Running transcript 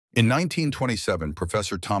In 1927,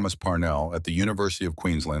 Professor Thomas Parnell at the University of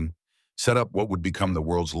Queensland set up what would become the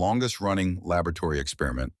world's longest-running laboratory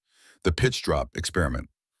experiment, the pitch drop experiment.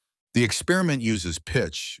 The experiment uses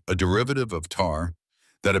pitch, a derivative of tar,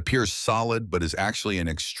 that appears solid but is actually an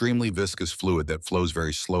extremely viscous fluid that flows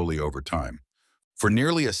very slowly over time. For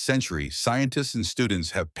nearly a century, scientists and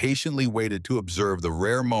students have patiently waited to observe the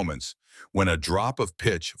rare moments when a drop of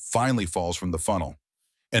pitch finally falls from the funnel,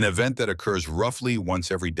 an event that occurs roughly once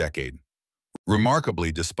every decade.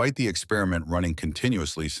 Remarkably, despite the experiment running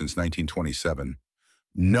continuously since 1927,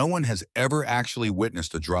 no one has ever actually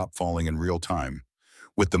witnessed a drop falling in real time,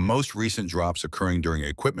 with the most recent drops occurring during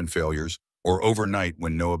equipment failures or overnight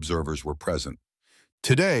when no observers were present.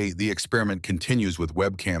 Today, the experiment continues with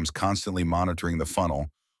webcams constantly monitoring the funnel,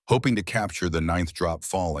 hoping to capture the ninth drop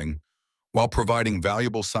falling, while providing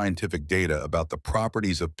valuable scientific data about the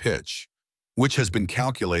properties of pitch, which has been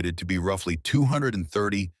calculated to be roughly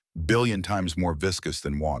 230 billion times more viscous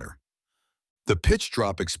than water. The pitch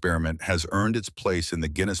drop experiment has earned its place in the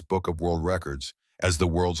Guinness Book of World Records as the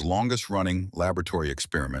world's longest-running laboratory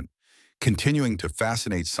experiment, continuing to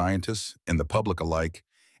fascinate scientists and the public alike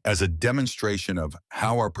as a demonstration of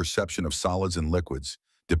how our perception of solids and liquids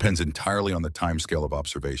depends entirely on the timescale of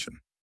observation.